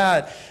did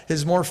that,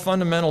 his more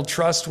fundamental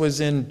trust was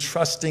in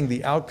trusting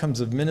the outcomes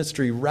of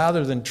ministry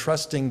rather than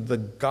trusting the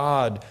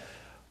God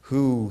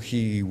who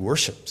he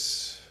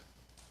worships.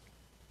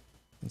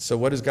 And so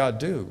what does God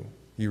do?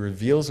 He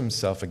reveals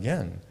himself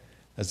again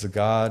as the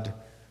God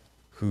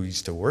who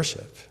he's to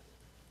worship.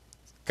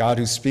 God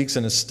who speaks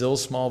in a still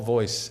small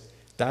voice.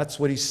 That's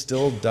what he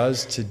still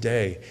does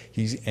today.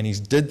 He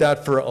did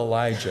that for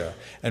Elijah.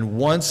 And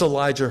once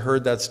Elijah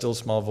heard that still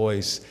small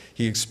voice,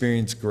 he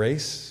experienced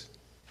grace.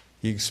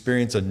 He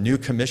experienced a new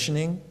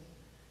commissioning.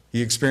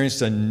 He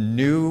experienced a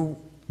new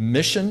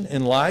mission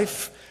in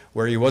life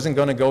where he wasn't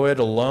going to go it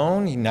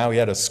alone. Now he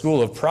had a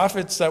school of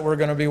prophets that we're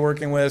going to be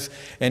working with,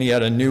 and he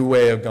had a new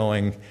way of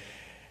going.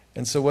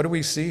 And so what do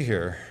we see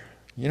here?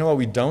 You know what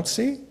we don't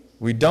see?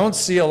 We don't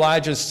see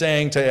Elijah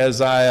saying to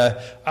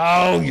Isaiah,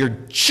 "Oh, you're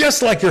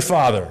just like your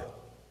father,"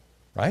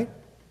 right?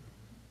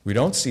 We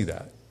don't see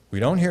that. We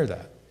don't hear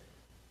that.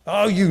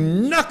 "Oh, you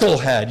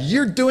knucklehead,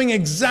 you're doing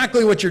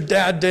exactly what your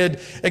dad did,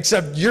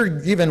 except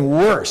you're even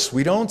worse."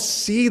 We don't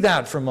see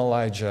that from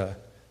Elijah.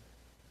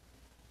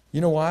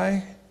 You know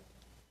why?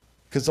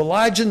 Because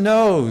Elijah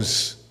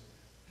knows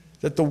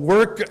that the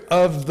work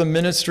of the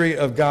ministry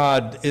of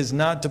God is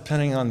not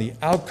depending on the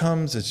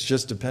outcomes, it's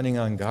just depending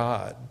on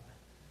God.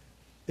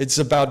 It's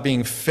about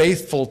being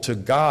faithful to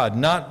God,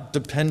 not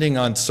depending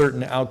on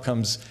certain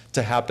outcomes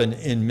to happen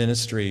in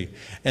ministry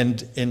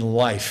and in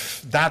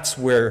life. That's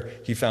where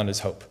he found his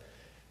hope.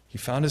 He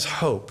found his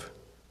hope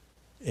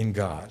in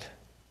God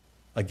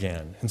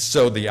again. And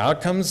so the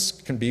outcomes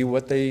can be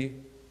what they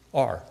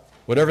are,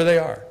 whatever they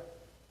are.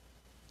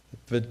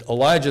 But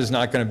Elijah is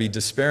not going to be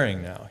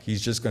despairing now.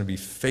 He's just going to be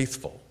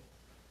faithful.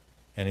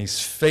 And he's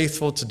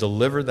faithful to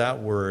deliver that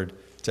word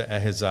to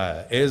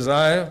Ahaziah.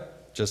 Ahaziah,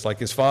 just like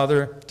his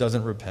father,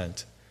 doesn't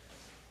repent.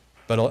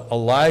 But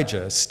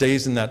Elijah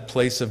stays in that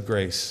place of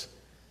grace.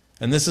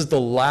 And this is the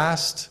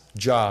last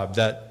job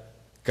that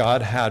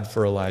God had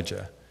for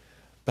Elijah.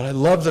 But I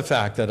love the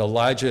fact that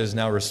Elijah is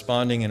now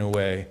responding in a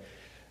way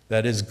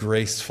that is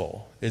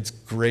graceful. It's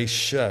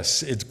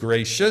gracious. It's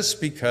gracious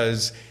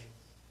because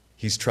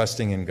he's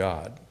trusting in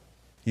God.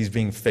 He's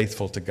being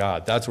faithful to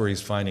God. That's where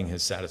he's finding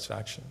his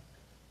satisfaction.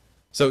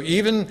 So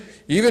even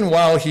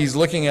while he's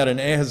looking at an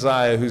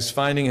Ahaziah who's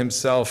finding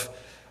himself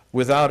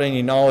without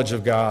any knowledge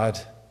of God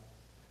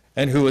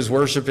and who is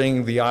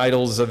worshiping the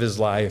idols of his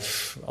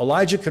life,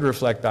 Elijah could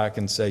reflect back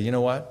and say, you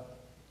know what?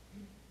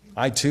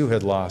 I too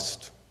had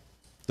lost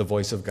the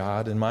voice of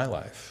God in my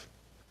life.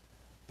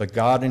 But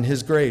God in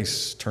his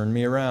grace turned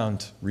me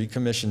around,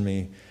 recommissioned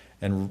me,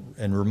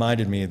 and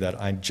reminded me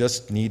that I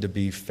just need to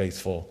be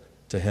faithful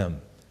to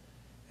him.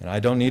 And I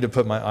don't need to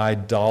put my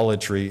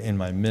idolatry in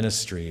my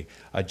ministry.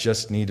 I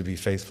just need to be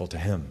faithful to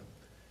him.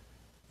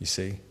 You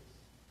see?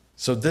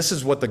 So this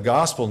is what the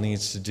gospel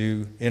needs to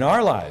do in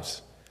our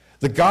lives.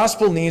 The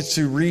gospel needs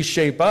to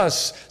reshape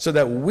us so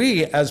that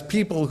we, as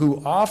people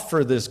who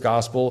offer this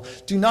gospel,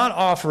 do not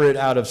offer it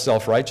out of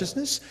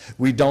self-righteousness.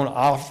 We don't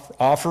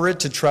offer it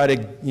to try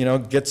to,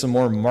 get some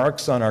more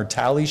marks on our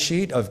tally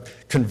sheet of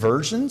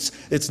conversions.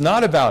 It's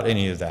not about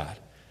any of that.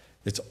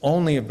 It's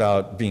only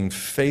about being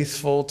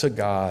faithful to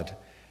God,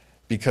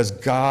 because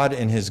God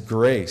in his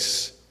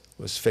grace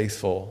was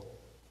faithful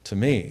to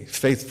me,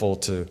 faithful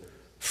to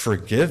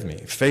forgive me,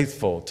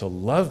 faithful to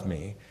love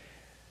me.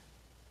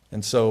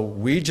 And so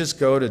we just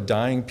go to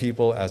dying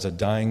people as a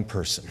dying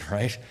person,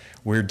 right?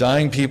 We're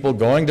dying people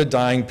going to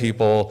dying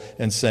people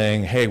and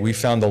saying, hey, we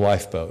found the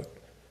lifeboat.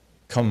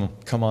 Come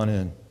on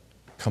in.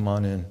 Come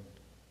on in.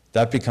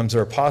 That becomes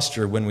our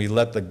posture when we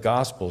let the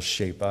gospel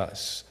shape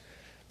us.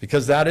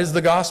 Because that is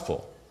the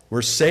gospel.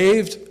 We're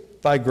saved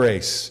by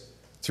grace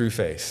through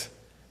faith.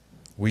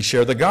 We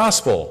share the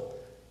gospel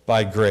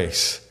by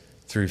grace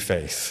through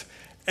faith.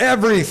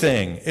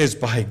 Everything is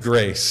by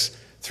grace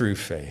through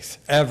faith.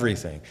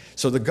 Everything.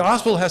 So the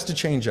gospel has to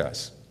change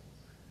us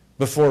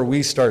before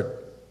we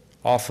start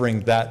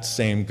offering that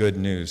same good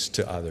news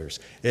to others.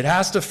 It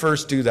has to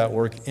first do that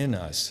work in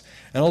us.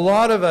 And a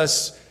lot of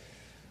us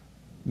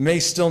may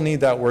still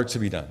need that work to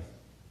be done.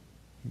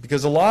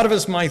 Because a lot of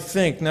us might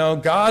think, no,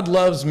 God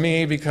loves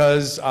me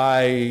because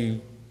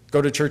I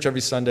go to church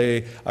every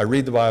Sunday, I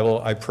read the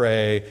Bible, I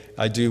pray,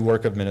 I do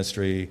work of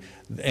ministry,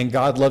 and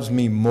God loves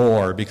me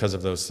more because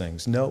of those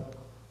things. Nope,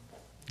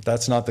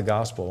 that's not the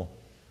gospel.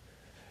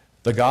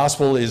 The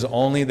gospel is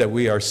only that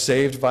we are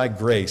saved by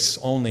grace,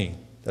 only.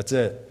 That's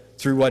it.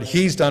 Through what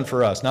he's done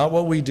for us, not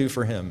what we do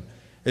for him.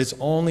 It's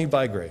only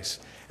by grace.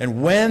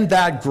 And when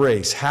that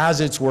grace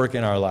has its work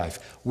in our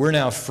life, we're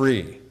now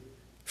free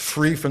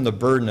from the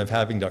burden of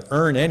having to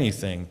earn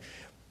anything.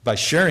 By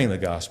sharing the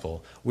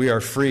gospel, we are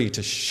free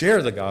to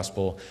share the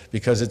gospel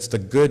because it's the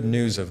good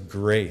news of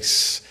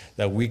grace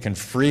that we can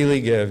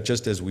freely give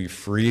just as we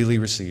freely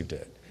received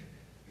it.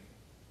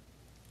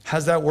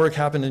 Has that work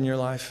happened in your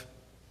life?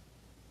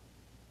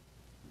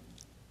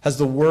 Has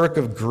the work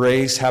of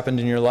grace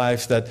happened in your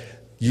life that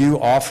you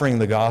offering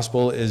the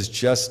gospel is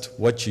just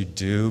what you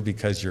do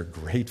because you're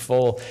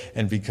grateful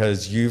and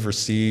because you've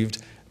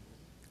received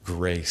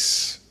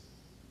grace?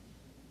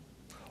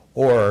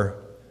 Or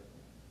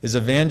is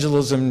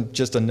evangelism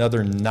just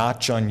another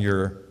notch on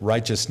your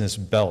righteousness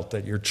belt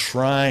that you're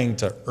trying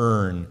to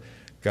earn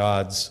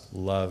God's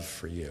love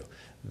for you?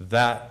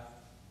 That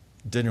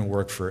didn't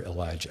work for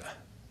Elijah.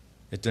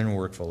 It didn't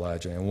work for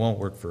Elijah, and it won't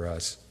work for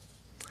us.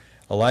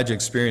 Elijah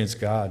experienced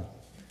God.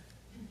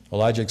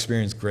 Elijah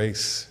experienced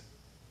grace.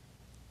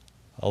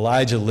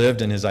 Elijah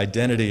lived in his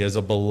identity as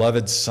a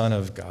beloved son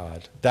of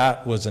God.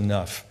 That was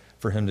enough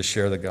for him to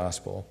share the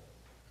gospel.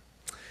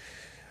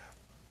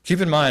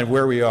 Keep in mind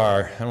where we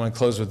are. I want to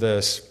close with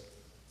this.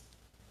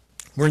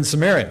 We're in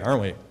Samaria,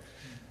 aren't we?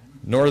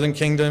 Northern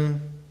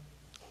Kingdom,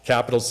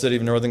 capital city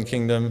of Northern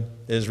Kingdom,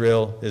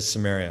 Israel, is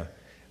Samaria.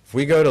 If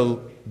we go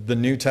to the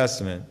New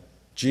Testament,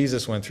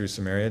 Jesus went through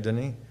Samaria,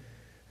 didn't he?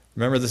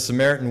 Remember the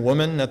Samaritan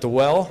woman at the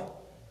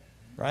well,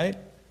 right?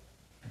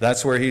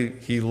 That's where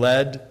he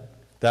led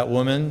that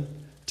woman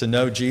to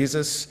know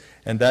Jesus,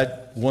 and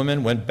that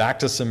woman went back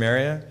to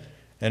Samaria,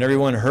 and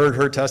everyone heard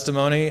her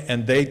testimony,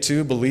 and they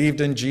too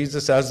believed in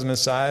Jesus as the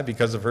Messiah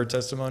because of her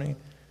testimony.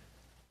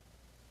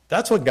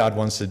 That's what God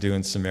wants to do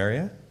in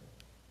Samaria.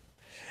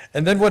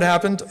 And then what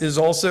happened is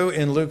also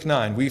in Luke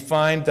 9. We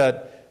find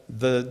that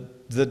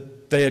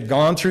they had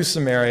gone through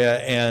Samaria,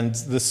 and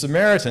the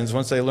Samaritans,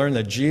 once they learned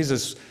that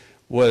Jesus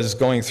was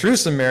going through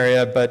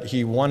Samaria, but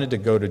he wanted to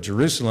go to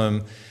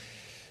Jerusalem,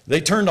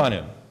 they turned on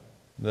him.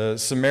 The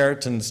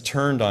Samaritans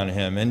turned on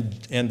him.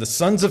 And the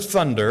sons of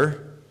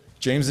thunder,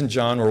 James and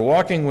John, were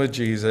walking with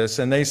Jesus,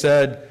 and they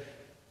said,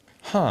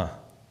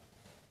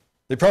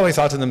 They probably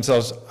thought to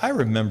themselves, I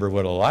remember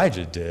what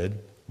Elijah did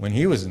when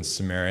he was in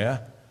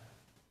Samaria.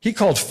 He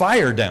called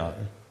fire down.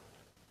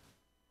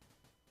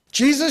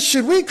 Jesus,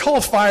 should we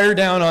call fire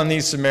down on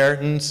these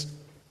Samaritans?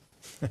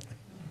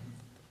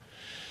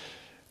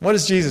 What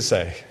does Jesus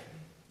say?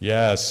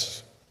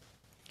 Yes,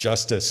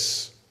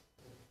 justice,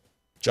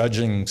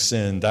 judging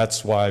sin,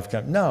 that's why I've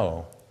come.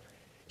 No,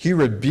 he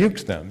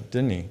rebuked them,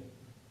 didn't he?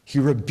 He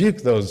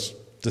rebuked those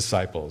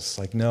disciples.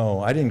 Like,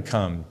 no, I didn't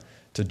come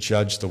to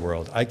judge the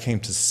world. I came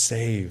to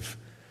save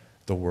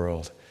the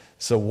world.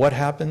 So what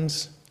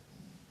happens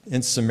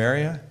in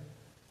Samaria?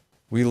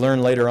 We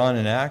learn later on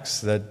in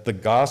Acts that the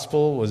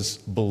gospel was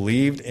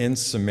believed in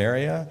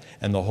Samaria,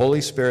 and the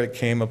Holy Spirit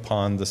came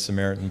upon the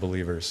Samaritan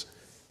believers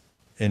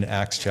in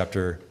Acts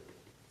chapter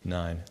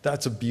 9.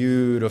 That's a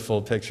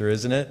beautiful picture,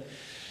 isn't it?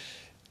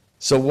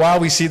 So while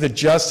we see the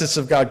justice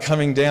of God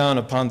coming down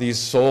upon these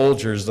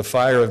soldiers, the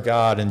fire of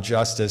God and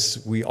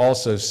justice, we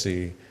also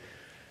see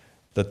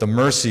that the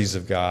mercies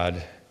of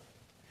God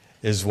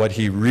is what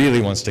he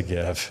really wants to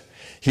give.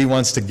 He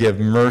wants to give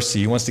mercy.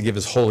 He wants to give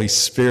his Holy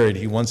Spirit.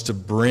 He wants to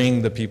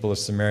bring the people of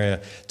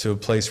Samaria to a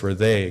place where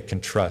they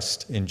can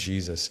trust in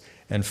Jesus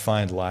and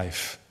find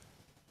life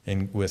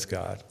with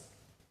God.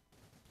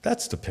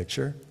 That's the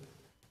picture.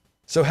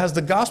 So has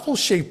the gospel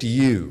shaped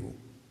you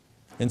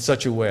in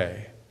such a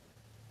way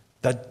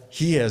that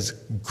he has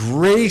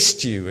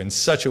graced you in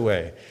such a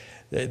way?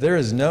 There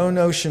is no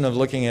notion of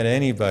looking at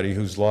anybody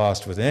who's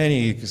lost with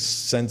any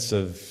sense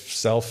of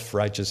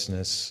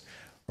self-righteousness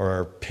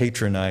or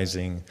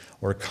patronizing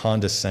or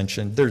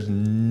condescension. There's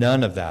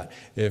none of that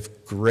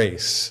if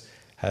grace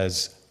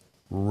has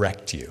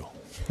wrecked you.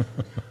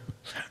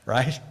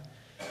 Right?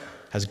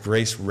 Has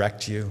grace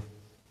wrecked you?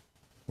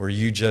 Where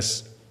you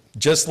just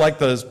like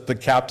the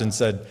captain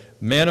said,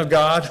 man of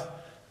God,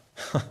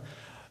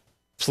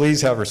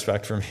 please have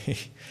respect for me.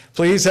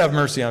 Please have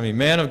mercy on me.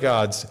 Man of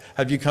God,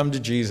 have you come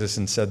to Jesus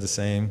and said the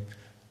same?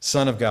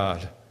 Son of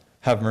God,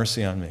 have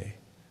mercy on me.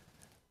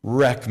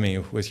 Wreck me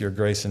with your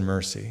grace and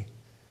mercy.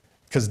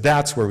 Because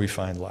that's where we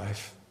find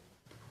life.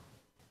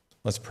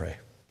 Let's pray.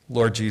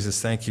 Lord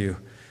Jesus, thank you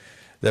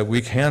that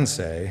we can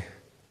say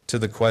to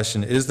the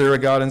question, is there a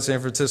God in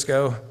San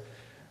Francisco?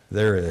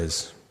 There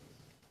is.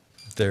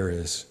 There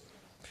is.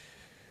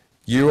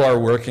 You are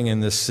working in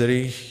this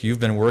city. You've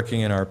been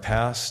working in our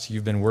past.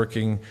 You've been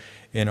working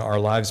in our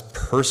lives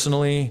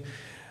personally.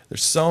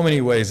 There's so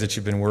many ways that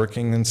you've been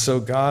working. And so,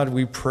 God,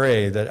 we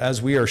pray that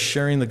as we are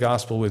sharing the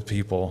gospel with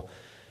people,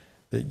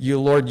 that you,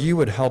 Lord, you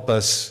would help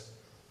us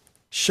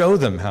show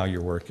them how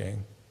you're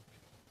working.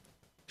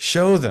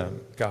 Show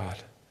them, God.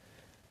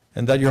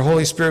 And that your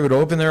Holy Spirit would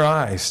open their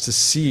eyes to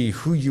see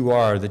who you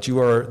are, that you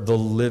are the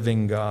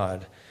living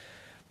God.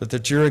 But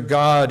that you're a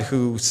God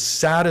who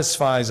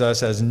satisfies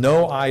us as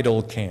no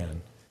idol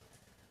can.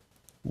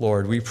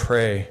 Lord, we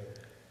pray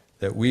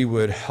that we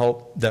would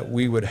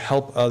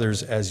help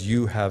others as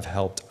you have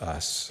helped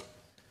us.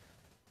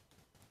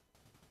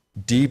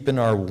 Deepen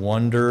our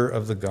wonder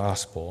of the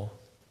gospel,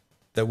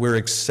 that we're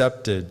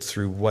accepted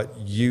through what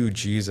you,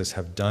 Jesus,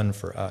 have done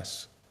for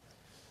us,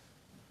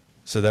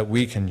 so that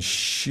we can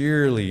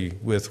surely,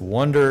 with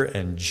wonder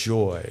and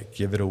joy,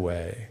 give it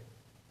away.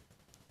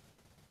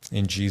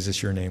 In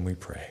Jesus, your name we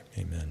pray.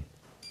 Amen.